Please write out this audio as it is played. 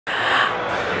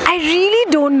really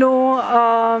don't know.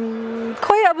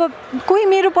 खोइ अब कोही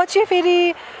मेरो पछि फेरि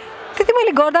त्यति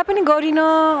मैले गर्दा पनि गरिनँ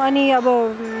अनि अब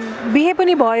बिहे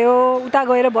पनि भयो उता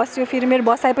गएर बस्यो फेरि मेरो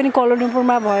बसाइ पनि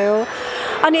कोलालम्पुरमा भयो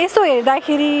अनि यसो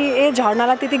हेर्दाखेरि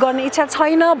झर्नालाई त्यति गर्ने इच्छा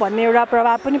छैन भन्ने एउटा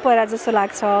प्रभाव पनि परे जस्तो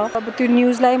लाग्छ अब त्यो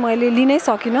न्युजलाई मैले लिनै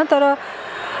सकिनँ तर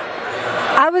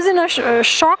I was in a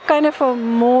shock kind of a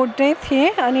mode नै थिएँ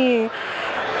अनि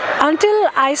until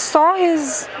I saw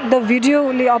the video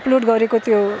ले upload गरेको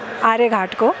त्यो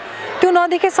आर्यघाटको त्यो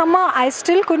नदेखेसम्म I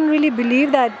still couldn't really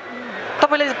believe that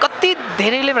तपाईले कति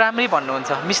धेरैले राम्रै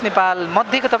भन्नुहुन्छ मिस नेपाल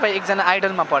मध्येको तपाईँ एकजना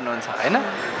आइडलमा पर्नुहुन्छ हैन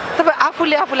तपाईँ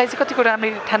आफूले आफूलाई चाहिँ कतिको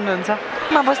राम्रै ठान्नुहुन्छ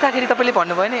मा बस्दाखेरि तपाईले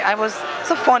भन्नुभयो नि आई वाज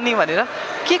सो फनी भनेर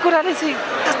के कुराले चाहिँ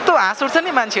त्यस्तो हाँस उठ्छ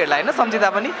नि मान्छेहरूलाई हैन सम्झिँदा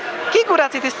पनि के कुरा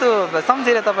चाहिँ त्यस्तो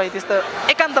सम्झेर तपाईँ त्यस्तो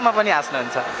एकान्तमा पनि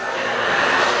हाँस्नुहुन्छ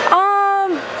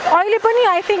अहिले पनि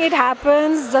आई थिंक इट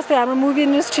ह्यापन्स जस्तै हाम्रो मुभी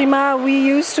इन्डस्ट्रीमा we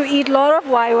use to it lot of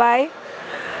Y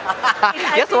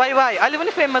yes YY अहिले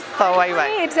पनि फेमस छ YY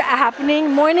it's happening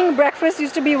morning breakfast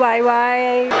used to be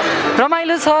YY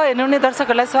रमाइलो छ हेर्नुहुने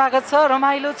दर्शकहरूलाई स्वागत छ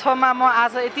रमाइलो छ मा म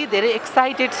आज यति धेरै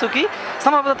एक्साइटेड छु कि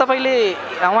सम्भवतः तपाईले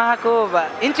उहाँको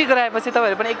इन्ट्री गराएपछि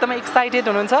तपाईहरु पनि एकदमै एक्साइटेड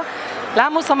हुनुहुन्छ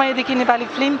लामो समयदेखि नेपाली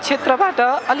फिल्म क्षेत्रबाट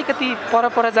अलिकति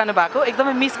पर जानु भएको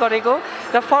एकदमै मिस गरेको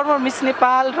र फर्मर मिस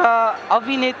नेपाल र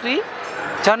अभिनेत्री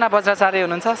झरना बज्राचार्य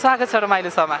हुनुहुन्छ स्वागत छ रमाइलो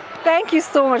शमा थ्यांक यू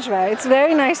सो मच भाइ it's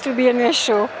very nice to be in your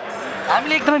show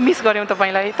हामीले एकदमै मिस गर्यौं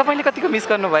तपाईलाई तपाईले कतिको मिस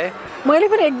गर्नुभयो मैले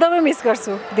पनि एकदमै मिस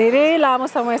गर्छु धेरै लामो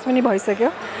समय पनि भइसक्यो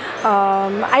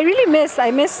I really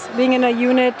miss being in a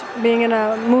unit being in a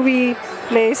movie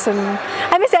place and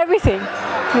I miss everything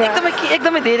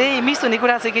एकदमै धेरै मिस हुने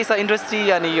कुरा चाहिँ के छ इन्डस्ट्री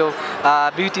अनि यो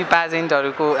ब्युटी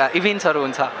पेजेन्टहरुको इभेन्ट्सहरु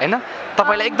हुन्छ हैन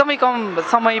तपाईलाई एकदमै कम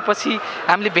समयपछि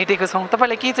हामीले भेटेको छौं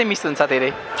तपाईलाई के चाहिँ मिस हुन्छ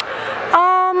धेरै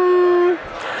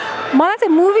मलाई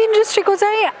चाहिँ मुभी इन्डस्ट्रीको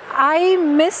चाहिँ I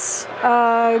miss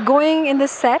going in the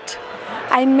set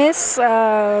I miss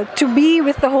to be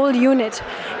with the whole unit.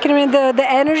 किनभने the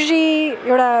energy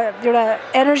एउटा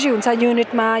energy हुन्छ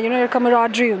unit मा you know your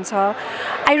camaraderie हुन्छ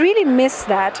I really miss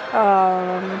that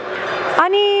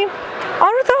अनि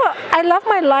अरु त I love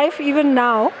my life even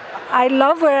now I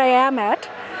love where I am at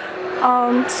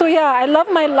so yeah I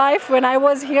love my life when I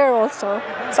was here also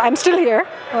so I'm still here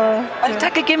अनि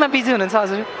ठ्याक्कै केमा busy हुनुहुन्छ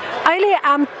हजुर अहिले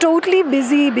I'm totally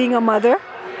busy being a mother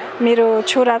मेरो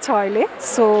छोरा छ अहिले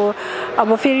सो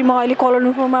अब फेरि म अहिले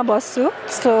कोलालम्पुरमा बस्छु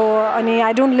सो अनि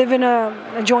I don't live in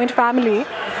a joint family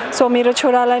so मेरो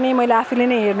छोरालाई नै मैले आफैले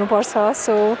नै हेर्नुपर्छ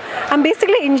so I am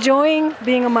basically enjoying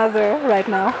being a mother right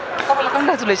now तपाईलाई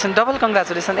कङ्ग्रेचुलेसन डबल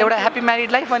कङ्ग्रेचुलेसन एउटा ह्याप्पी म्यारिड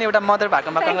लाइफ अनि एउटा मदर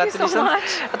भएकोमा कङ्ग्रेचुलेसन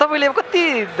तपाईले अब कति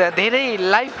धेरै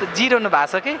लाइफ जिरहनु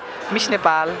भएको छ के मिस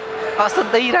नेपाल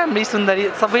असाध्यै राम्री सुन्दरी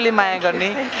सबैले माया गर्ने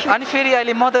अनि फेरि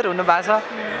अहिले मदर हुनु भएको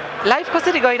छ लाइफ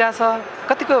कसरी गइराछ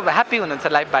कतिको ह्याप्पी हुनुहुन्छ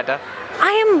लाइफबाट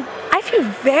I feel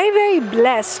very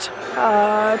blessed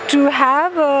to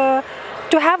have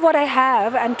what I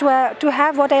have and to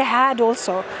have what I had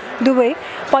also दुबै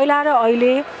पहिला र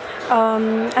अहिले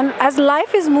and as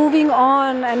life is moving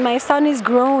on and my son is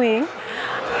growing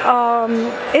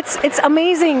it's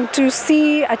amazing to see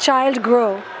a child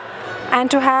grow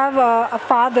and to have a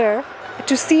father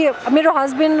to see मेरो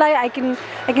husbandलाई I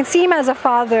can see him as a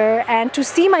father and to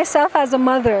see myself as a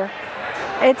mother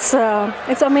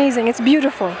it's amazing it's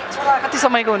beautiful कति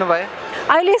समयको हुनु भयो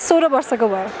अहिले 16 वर्षको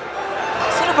भयो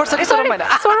 16 वर्षको 16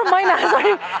 महिना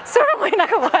 16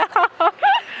 महिनाको भयो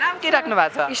नाम के राख्नु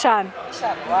भएको छ ईशान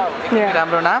वाउ एकदमै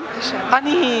राम्रो नाम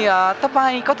अनि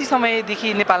तपाई कति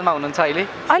समयदेखि नेपालमा हुनुहुन्छ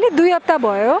अहिले 2 हप्ता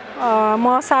भयो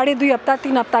म 2.5 हप्ता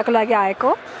 3 हप्ताको लागि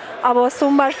आएको अब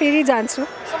सोमबार फेरि जान्छु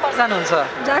सोमबार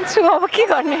जान्छु अब के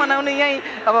गर्ने मनाउने यही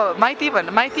अब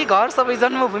माइती घर सबै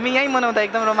जन्मभूमि यही मनाउँदा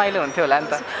एकदम रमाइलो हुन्थ्यो होला नि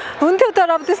त हुन्थ्यो तर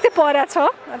अब त्यस्तै परेको छ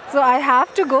so I have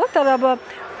to go तर अब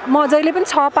म जहिले पनि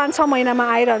 5-6 महिनामा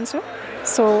आइरहन्छु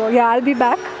so yeah I'll be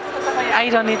back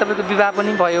आइरहने तपाईको विवाह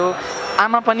पनि भयो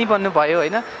आमा पनि बन्नुभयो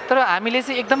हैन तर हामीले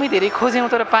चाहिँ एकदमै धेरै खोज्यौं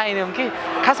तर पाएनौं के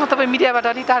खासमा तपाई मिडियाबाट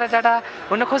अलि टाढा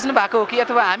हुन खोज्नु भएको हो कि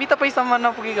अथवा हामी तपाईसम्म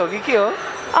नपुगेको हो कि के हो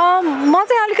म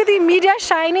चाहिँ अलिकति मिडिया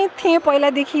शाइ नै थिएँ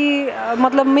पहिलादेखि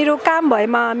मतलब मेरो काम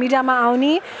भएमा मिडियामा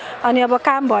आउने अनि अब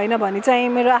काम भएन भने चाहिँ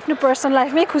मेरो आफ्नो पर्सनल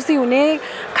लाइफमै खुसी हुने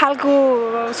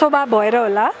खालको स्वभाव भएर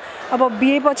होला अब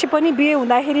बिहेपछि पनि बिहे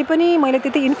हुँदाखेरि पनि मैले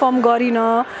त्यति इन्फर्म गरिनँ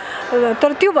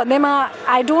तर त्यो भन्दैमा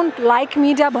आई डोन्ट लाइक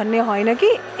मिडिया भन्ने होइन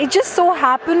कि it just so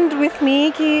happened with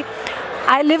me कि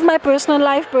I leave my personal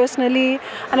life personally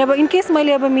अनि अब इनकेस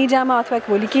मैले अब मिडियामा अथवा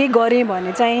भोलि के गरेँ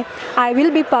भने चाहिँ I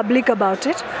will be public about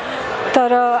it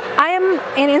तर I am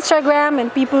in Instagram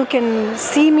and people can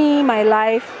C me my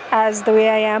life as the way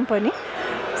I am पनि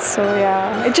So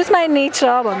yeah, it's just my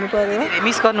nature भन्नु पर्यो.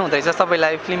 मिस गर्नु हुँदैछ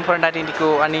सबैलाई फिल्म फर्नाइडेन्टीको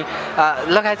अनि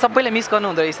लगायत सबैले मिस गर्नु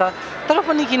हुँदैछ तर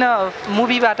पनि किन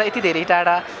मुभीबाट यति धेरै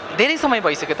टाढा धेरै समय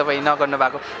भइसक्यो तपाईँ नगर्नु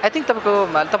भएको आई थिङ्क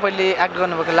तपाईँले एक्ट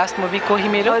गर्नुभएको लास्ट मुभी कोही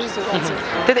मेरो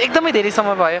त्यो त एकदमै धेरै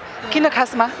समय भयो किन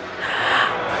खासमा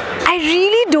I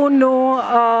really don't know.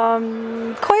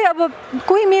 खोइ अब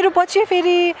कोही मेरो पछि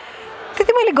फेरि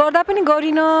त्यति मैले गर्दा पनि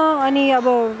गरिनँ अनि अब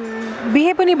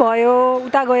बिहे पनि भयो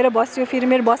उता गएर बस्यो फेरि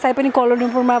मेरो बसाइ पनि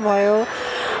कोलालम्पुरमा भयो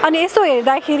अनि यसो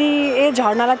हेर्दाखेरि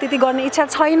झर्नालाई त्यति गर्ने इच्छा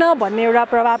छैन भन्ने एउटा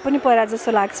प्रभाव पनि परेर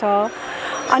जस्तो लाग्छ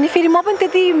अनि फेरि म पनि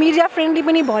त्यति मिडिया फ्रेन्डली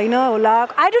पनि भइन होला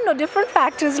आई डोन्ट नो डिफ्रेन्ट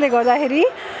फ्याक्टर्सले गर्दाखेरि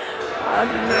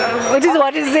it is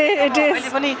what is it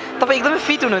is पनि तपाईँ एकदमै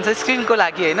फिट हुनुहुन्छ स्क्रिनको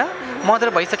लागि होइन मदर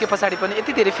भइसके पछाडि पनि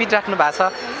यति धेरै फिट राख्नु भएको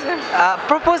छ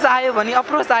प्रपोज आयो भने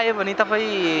अप्रोच आयो भने तपाईँ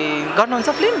गर्नुहुन्छ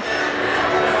फिल्म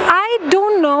आई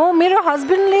डोन्ट नो मेरो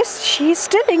हस्बेन्डले सी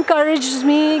स्टिल इन्करेज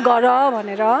मी गर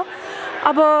भनेर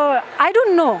अब I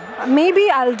don't know maybe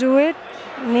oil do it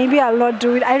maybe oil not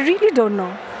do it I really don't know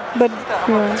but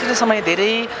पछिल्लो समय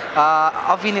धेरै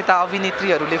अभिनेता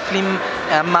अभिनेत्रीहरूले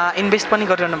फिल्ममा इन्भेस्ट पनि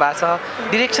गरिरहनु भएको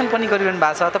छ डिरेक्सन पनि गरिरहनु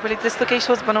भएको छ तपाईँले त्यस्तो केही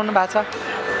सोच बनाउनु भएको छ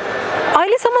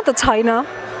अहिलेसम्म त छैन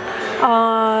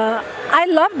आई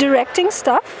लभ डिरेक्टिङ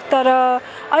स्टफ तर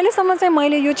अहिलेसम्म चाहिँ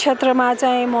मैले यो क्षेत्रमा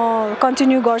चाहिँ म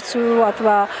कन्टिन्यू गर्छु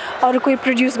अथवा अरू कोही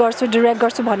प्रड्युस गर्छु डिरेक्ट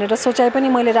गर्छु भनेर सोचाइ पनि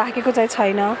मैले राखेको चाहिँ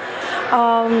छैन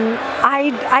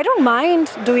आई डोन्ट माइन्ड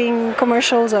डुइङ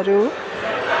कमर्सियल्सहरू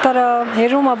तर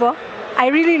हेरौँ अब I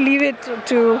really leave it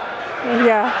to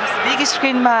yeah big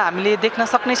स्क्रिनमा हामीले देख्न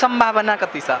सक्ने सम्भावना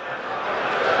कति छ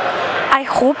I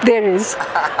hope there is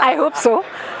I hope so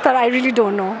तर I really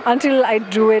don't know until I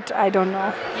do it I don't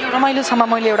know यो रमाइलोसम्म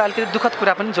मैले एउटा अलिकति दुःखद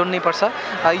कुरा पनि जोड्नै पर्छ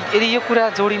यदि यो कुरा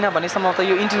जोडिन भनेसम्म त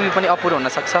यो इन्टरभ्यू पनि अपुरो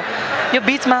हुनसक्छ यो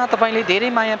बिचमा तपाईँले धेरै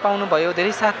माया पाउनुभयो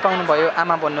धेरै साथ पाउनुभयो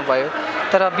आमा बन्नुभयो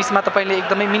तर बिचमा तपाईँले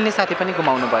एकदमै मिल्ने साथी पनि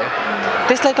गुमाउनु भयो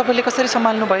त्यसलाई तपाईँले कसरी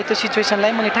सम्हाल्नु भयो त्यो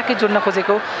सिचुएसनलाई मैले ठ्याक्कै जोड्न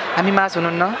खोजेको हामी माझ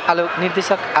हुनुहुन्न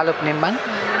निर्देशक आलोक नेम्बाङ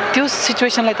त्यो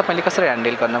सिचुएसनलाई तपाईँले कसरी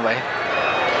ह्यान्डल गर्नुभयो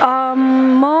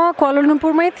म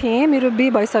कोलालम्पुरमै थिएँ मेरो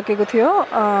बिहे भइसकेको थियो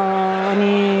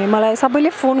अनि मलाई सबैले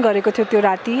फोन गरेको थियो त्यो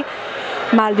राति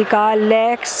मालविका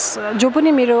लेक्स जो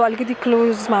पनि मेरो अलिकति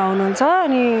क्लोजमा हुनुहुन्छ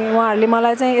अनि उहाँहरूले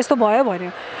मलाई चाहिँ यस्तो भयो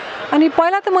भन्यो अनि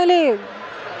पहिला त मैले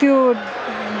त्यो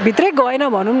भित्रै गएन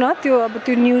भनौँ न त्यो अब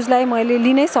त्यो न्युजलाई मैले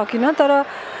लिनै सकिनँ तर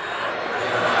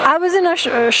आई वाज इन अ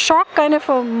सक काइन्ड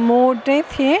अफ अ मोड नै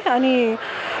थिएँ अनि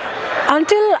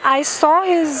until I saw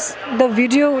the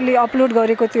video उसले अपलोड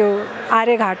गरेको त्यो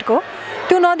आर्यघाटको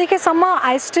त्यो नदेखेसम्म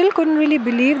I still couldn't really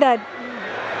believe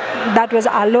that was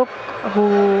Alok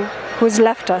who's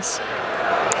left us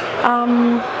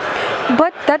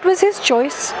but that was his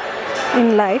choice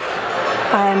in life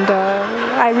and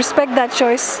I respect that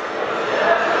choice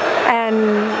and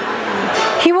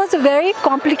he was a very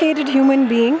complicated human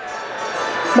being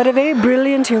but a very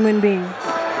brilliant human being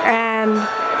and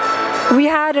we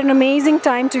had an amazing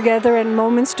time together and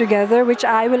moments together which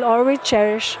I will always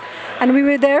cherish and we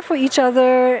were there for each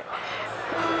other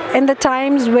in the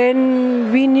times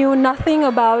when we knew nothing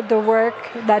about the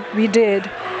work that we did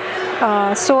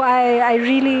so I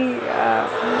really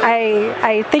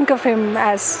I think of him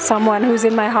as someone who's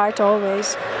in my heart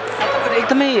always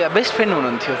एकदमै best friend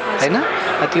हुनुहुन्थ्यो हैन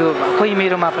त्यो कोही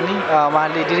मेरोमा पनि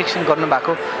उहाँले direction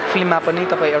गर्नुभएको फिल्ममा पनि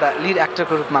तपाईँ एउटा लिड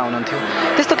एक्टरको रूपमा हुनुहुन्थ्यो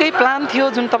त्यस्तो केही प्लान थियो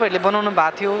जुन तपाईँहरूले बनाउनु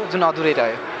भएको थियो जुन अधुरै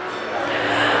रह्यो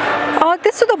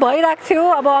त्यस्तो त भइरहेको थियो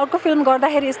अब अर्को फिल्म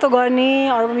गर्दाखेरि यस्तो गर्ने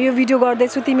अब यो भिडियो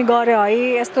गर्दैछु तिमी गरे है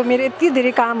यस्तो मेरो यति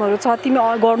धेरै कामहरू छ तिमी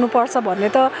गर्नुपर्छ भन्ने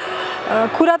त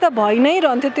कुरा त भइ नै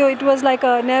रहन्थ्यो त्यो it was like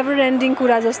a never ending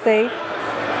कुरा जस्तै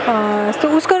सो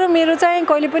उसको र मेरो चाहिँ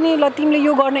कहिले पनि ल तिमीले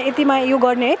यो गर्ने यतिमा यो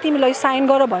गर्ने है तिमीलाई साइन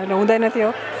गर भनेर हुँदैन थियो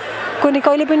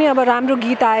कहिले पनि अब राम्रो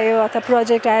गीत आयो अथवा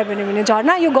प्रोजेक्ट आयो भने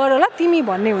झर्ना यो गर ल तिमी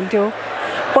भन्ने हुन्थ्यो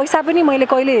पैसा पनि मैले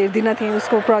कहिले हेर्दिनँ थिएँ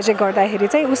उसको प्रोजेक्ट गर्दाखेरि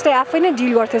चाहिँ उसले आफै नै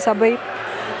डिल गर्थ्यो सबै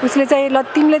उसले चाहिँ ल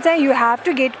तिमीले चाहिँ you have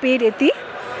to get paid यति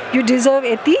यु डिजर्भ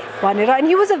यति भनेर and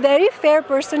he was a very fair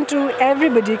person to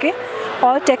everybody के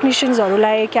अल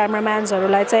टेक्निसियन्सहरूलाई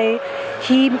क्यामराम्यान्सहरूलाई चाहिँ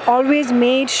he always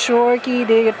made sure कि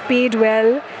they get paid well,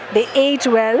 they ate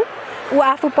well. ऊ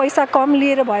आफू पैसा कम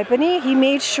लिएर भए पनि he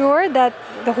made sure that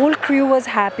the whole crew was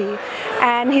happy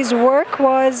and his work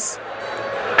was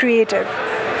creative.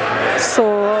 So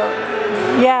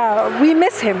yeah, we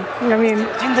miss him. I mean,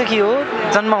 जिन्दगी हो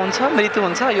जन्म हुन्छ मृत्यु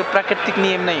हुन्छ यो प्राकृतिक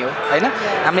नियम नै हो हैन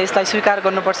हामीले यसलाई स्वीकार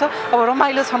गर्नुपर्छ अब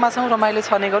रमाइलो छमा छौं रमाइलो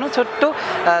छने गरौँ छोटो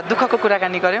दुःखको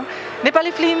कुराकानी गर्यौं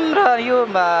नेपाली फिल्म र यो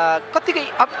कतिकै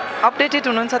अपडेटेड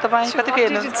हुनुहुन्छ तपाई कतिकै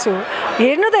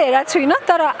हेर्नु त हेरेको छुइनँ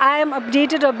तर I am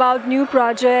updated about new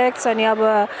projects अनि अब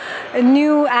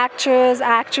न्यू एक्टर्स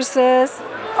एक्ट्रेसेस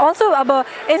अल्सो अब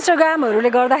इन्स्टाग्रामहरूले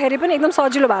गर्दाखेरि पनि एकदम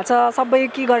सजिलो भएको छ सबै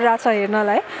के गरिरहेछ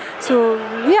हेर्नलाई so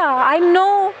yeah I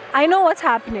know what's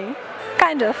happening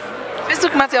kind of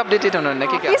फेसबुकमा चाहिँ अपडेटेड हुनुहुन्न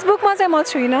के फेसबुकमा चाहिँ म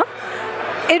छुइनँ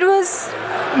इट वाज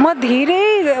म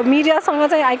धेरै मिडियासँग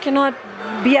चाहिँ I can not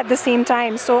be at the same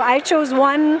time so I chose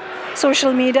one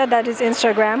social media that is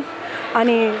Instagram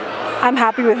अनि I'm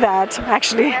happy with that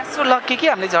actually. So lucky कि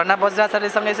हामीले झरना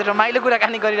बज्राचार्यसँग यसरी रमाइलो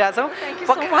कुराकानी गरिरहेछौँ. Thank you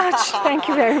so much. Thank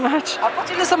you very much.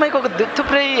 पछिल्लो समयको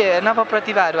थुप्रै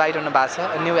नवप्रतिभाहरू आइरहनु भएको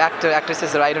छ न्यू एक्टर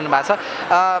एक्ट्रेसेसहरू आइरहनु भएको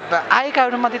छ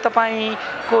आएकाहरूमध्ये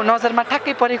तपाईँको नजरमा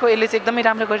ठ्याक्कै परेको यसले चाहिँ एकदमै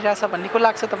राम्रो गरिरहेछ भन्ने को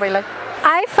लाग्छ तपाईँलाई?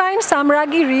 I find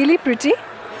Samragi really pretty.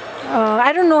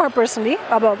 I don't know her personally.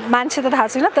 अब मान्छे त थाहा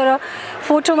छैन तर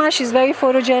फोटोमा she is very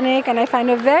photogenic and I find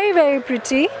her very very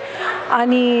pretty.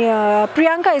 अनि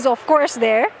Priyanka is of course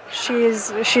there.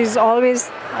 She's always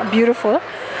beautiful.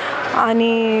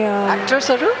 अनि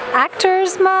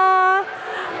actorsमा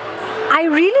I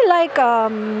really like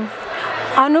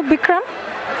Anup Vikram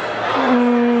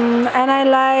and I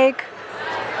like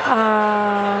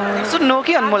so no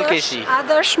ki Anmol Keshi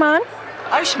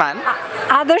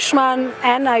Adarshman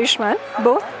and Ayushman,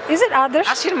 both. Is it Adarsh?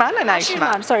 Ashirman and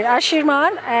Ayushman. Sorry,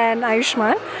 Ashirman and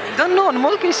Ayushman. You don't know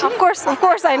Anmol Keshi? Of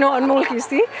course I know Anmol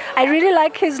Keshi. I really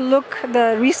like his look.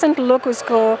 The recent look was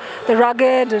called the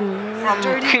rugged and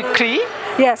from Cree?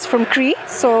 Yes, from Cree.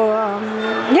 So,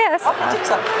 yes.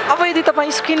 अब यदि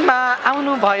तपाईं स्क्रिनमा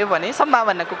आउनु भयो भने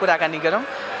सम्भावनाको कुराकानी गरौँ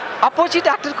opposite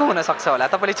actor को हुन सक्छ होला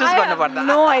तपाईले चुज गर्नु पर्दा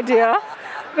No idea.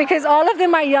 Because all of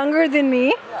them are younger than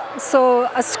me, so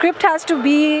a script has to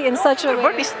be in such a way.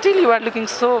 But still you are looking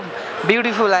so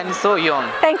beautiful and so young.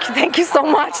 Thank you so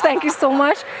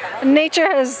much. Nature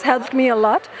has helped me a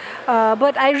lot,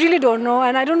 but I really don't know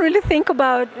and I don't really think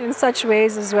about in such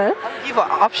ways as well. I'll give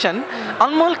an option.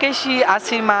 Anmol Keshi,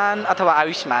 Ashirman अथवा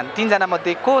आयुष्मान तीनजना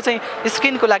मध्ये को चाहिँ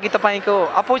स्क्रिनको लागि तपाईको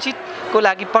opposite को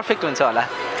लागि perfect हुन्छ होला?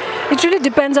 It really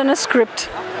depends on a script.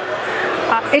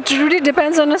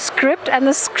 And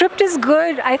the script is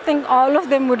good. I think all of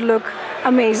them would look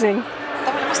amazing.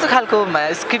 तपाईले कस्तो खालको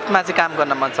स्क्रिप्टमा चाहिँ काम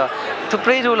गर्न मन छ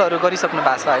थुप्रै रोलहरु गरिसक्नु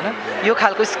भएको छ हैन यो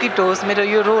खालको स्क्रिप्ट होस् मेरो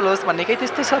यो रोल होस् भन्ने के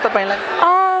त्यस्तै छ तपाईलाई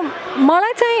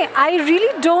मलाई चाहिँ I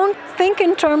really don't think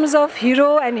in terms of hero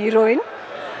and heroine,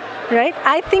 right?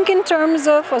 I think in terms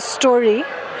of a story.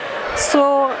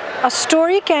 So a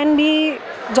story can be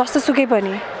जस्तो सुकै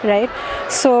पनि, right?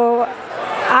 So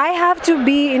I have to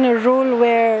be in a role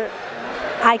where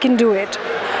I can do it.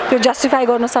 To justify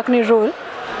गर्न सक्ने role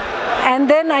and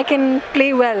then I can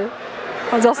play well.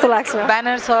 जस्तो लाग्छ.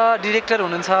 Banner छ director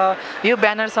हुनुहुन्छ यो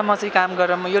ब्यानर सम्म चाहिँ काम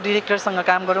गरौँ यो डाइरेक्टरसँग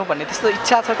काम गरौँ भन्ने त्यस्तो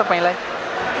इच्छा छ तपाईलाई?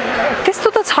 त्यस्तो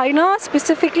त छैन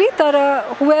स्पेसिफिकली तर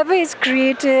whoever is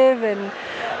creative and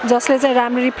जसले चाहिँ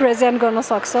राम्ररी प्रेजेन्ट गर्न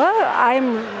सक्छ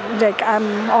I'm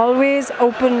always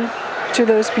open to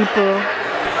those people.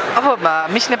 अब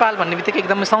मिस नेपाल भन्ने बित्तिकै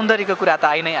एकदम सौन्दर्यको कुरा त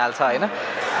आइ नै हाल्छ हैन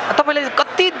तपाईले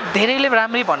कति धेरैले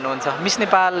राम्ररी भन्नुहुन्छ मिस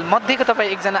नेपाल मध्येको तपाई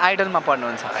एकजना आइडलमा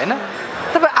पर्नुहुन्छ हैन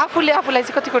तपाई आफूले आफूलाई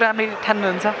चाहिँ कतिको राम्ररी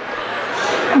ठान्नुहुन्छ?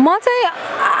 म चाहिँ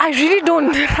I really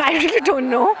don't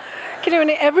know.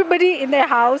 किनभने everybody in their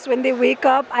house when they wake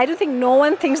up I don't think no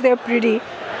one thinks they're pretty.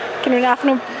 किनभने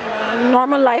आफ्नो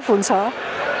normal life हुन्छ.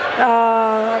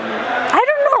 I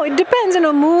don't know, it depends on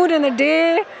a mood and a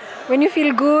day. When you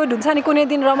feel good, हुन्छ नि कुनै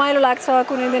दिन रमाइलो लाग्छ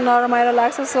कुनै दिन नरमाइलो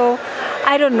लाग्छ so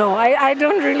I don't know. I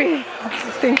don't really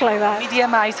think like that.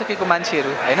 मिडियामा आइसकेको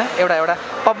मान्छेहरु हैन एउटा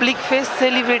पब्लिक फेस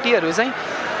सेलिब्रिटीहरु चाहिँ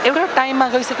एउटा टाइममा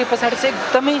गइसकेपछि चाहिँ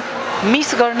एकदमै मिस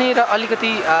गर्ने र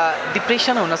अलिकति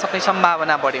डिप्रेसन हुन सक्ने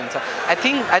सम्भावना बढी हुन्छ.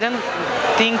 I don't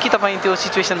think कि तपाई त्यो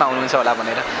सिचुएसनमा हुनुहुन्छ होला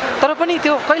भनेर. तर पनि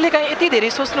त्यो कहिलेकाहीँ यति धेरै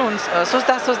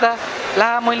सोच्दा ला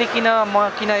मैले किन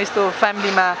यस्तो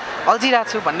फ्यामिलीमा अल्झिरहेको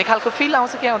छु भन्ने खालको फिल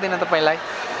आउँछ कि आउँदैन तपाईलाई?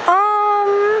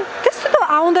 त्यस्तो त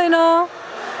आउँदैन.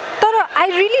 तर I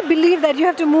really believe that you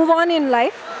have to move on in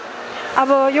life. अब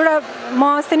एउटा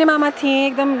म सिनेमामा थिएँ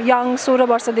एकदम यङ 16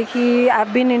 वर्षदेखि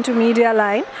I've been into media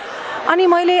line अनि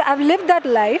मैले I've lived that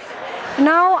life.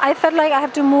 Now I felt like I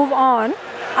have to move on.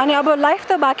 अनि अब लाइफ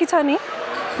त बाँकी छ नि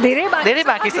धेरै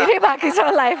बाँकी छ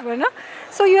लाइफ हैन.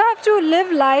 So you have to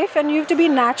live life and you have to be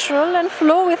natural and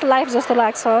flow with life जस्तो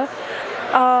लाग्छ.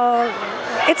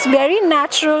 It's very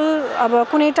natural. अब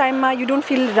कुनै टाइममा you don't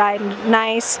feel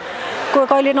nice.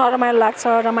 कहिले नरमाइलो लाग्छ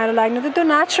रमाइलो लाग्नु त त्यो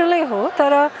नेचुरलै हो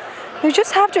तर You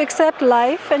just have to accept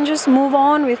life and just move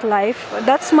on with life.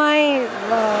 That's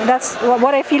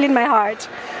what I feel in my heart.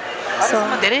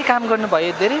 अहिलेसम्म धेरै काम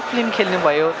गर्नुभयो, धेरै फिल्म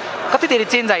खेल्नुभयो, कति धेरै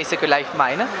चेन्ज आइसक्यो लाइफमा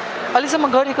हैन? अहिलेसम्म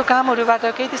गरेको कामहरुबाट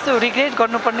केही त्यस्तो रिग्रेट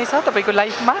गर्नुपर्ने छ तपाईको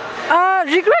लाइफमा?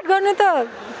 रिग्रेट गर्ने त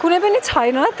कुनै पनि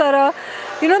छैन, तर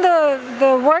you know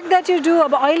the work that you do.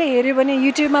 अब अहिले हेर्यो भने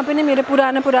युट्युबमा पनि मेरो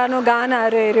पुरानो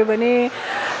गानाहरु हेर्यो भने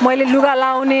मैले लुगा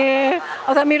लाउने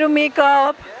अथवा मेरो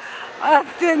मेकअप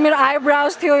मेरो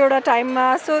आइब्रोज थियो एउटा टाइममा,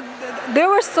 so they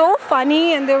were so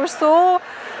funny and they were so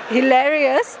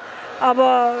hilarious. अब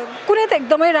कुनै त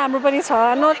एकदमै राम्रो पनि छ,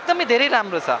 एकदमै धेरै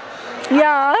राम्रो छ.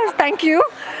 Yeah, thank you.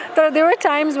 There were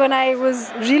times when I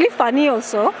was really funny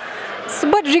also. So,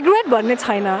 but regret भन्ने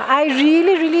छैन. I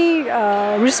really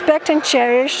respect and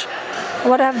cherish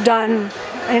what I've done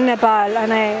in Nepal,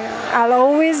 and I'll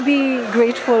always be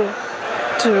grateful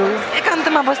to.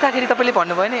 एकान्तमा बस्दाखेरि तपाईले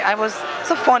भन्नुभयो नि I was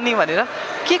so funny भनेर,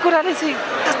 के कुराले चाहिँ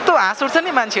त्यस्तो हाँस उठ्छ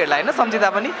नि मान्छेहरुलाई हैन सम्झिदा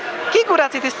पनि, के कुरा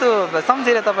चाहिँ त्यस्तो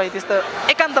सम्झेर तपाई त्यस्तो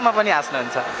एकान्तमा पनि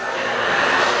हाँस्नुहुन्छ?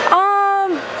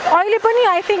 अहिले पनि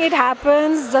I think it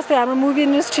happens. जस्तै हाम्रो मुभी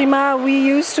इन्डस्ट्रीमा we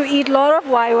used to eat lot of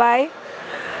YY.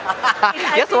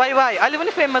 Yes, YY. अहिले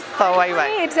पनि famous छ YY.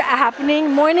 It's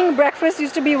happening. Morning breakfast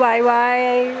used to be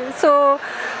YY. So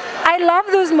I love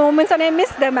those moments and I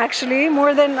miss them actually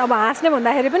more than अब हाँस्ने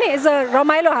भन्दाखेरि पनि is a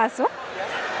रमाइलो हाँस हो.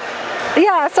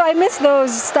 Yeah, so I miss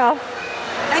those stuff.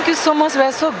 Thank you so much. We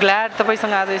are so glad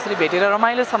तपाईसँग आज यसरी भेटेर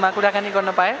रमाइलोसँग कुराकानी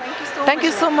गर्न पाए. Thank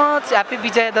you so much. Happy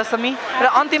विजय दशमी. र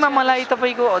अन्तिममा मलाई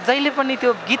तपाईको जहिले पनि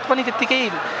त्यो गीत पनि त्यतिकै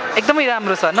एकदमै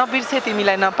राम्रो छ. नबिर्से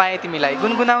तिमीलाई नपाए तिमीलाई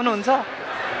गुनगुनाउनु हुन्छ?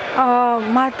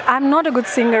 I'm not a good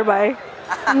singer, bhai.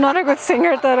 I'm not a good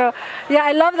singer, तर yeah,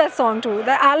 I love that song too.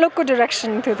 The आलोकको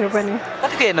direction थियो त्यो पनि.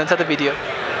 कतिको हेर्नुहुन्छ त भिडियो?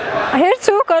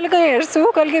 हेर्छु, कहिलेकाहीँ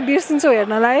हेर्छु, कहिलेकाहीँ बिर्सिन्छु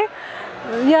हेर्नलाई.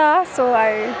 Yeah, so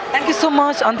Thank you so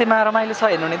much. अन्त्यमा रमाइलो छ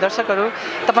हेर्नुहुने दर्शकहरू,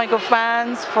 तपाईको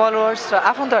फ्यान्स, फलोअर्स र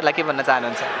आफन्तहरूलाई के भन्न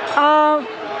चाहनुहुन्छ?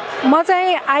 म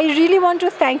चाहिँ I really want to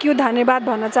thank you, धन्यवाद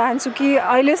भन्न चाहन्छु कि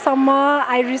अहिलेसम्म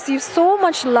I received so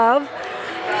much love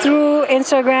through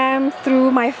Instagram,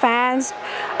 through my fans.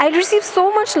 I received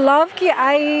so much love कि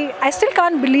I still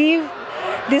can't believe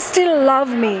they still love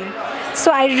me.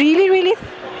 So I really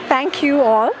thank you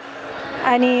all.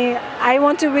 And I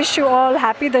want to wish you all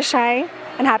happy Dashain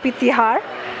and happy Tihar.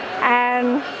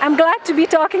 And I'm glad to be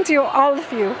talking to you, all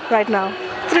of you right now,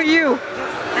 through you.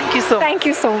 Thank you so much. Thank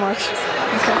you so much.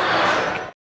 Okay.